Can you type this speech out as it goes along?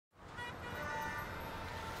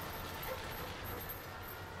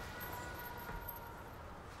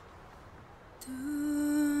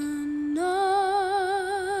Tonight,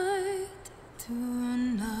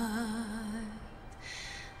 tonight,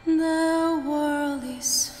 the world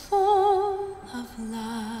is full of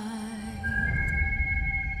light.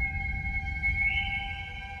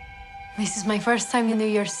 This is my first time in New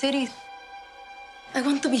York City. I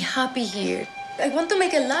want to be happy here. I want to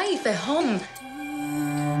make a life, a home.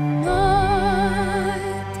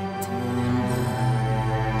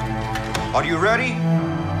 Are you ready?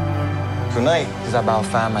 Tonight is about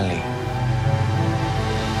family.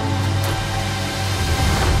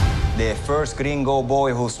 The first gringo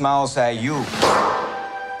boy who smiles at you.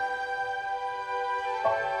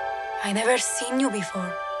 I never seen you before.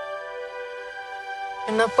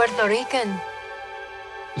 You're not Puerto Rican.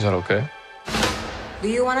 Is that okay? Do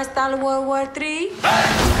you want to start World War III?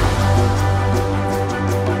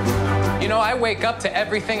 You know, I wake up to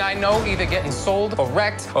everything I know either getting sold or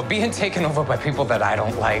wrecked or being taken over by people that I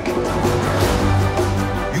don't like.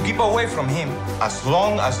 You keep away from him as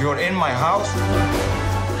long as you're in my house.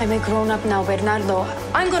 I'm a grown-up now, Bernardo.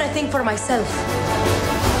 I'm gonna think for myself.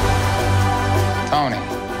 Tony,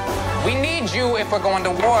 we need you if we're going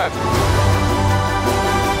to war.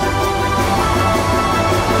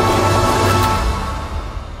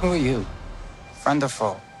 Who are you? Friend or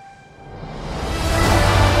foe?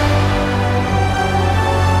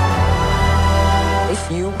 If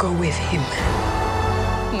you go with him,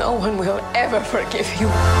 no one will ever forgive you.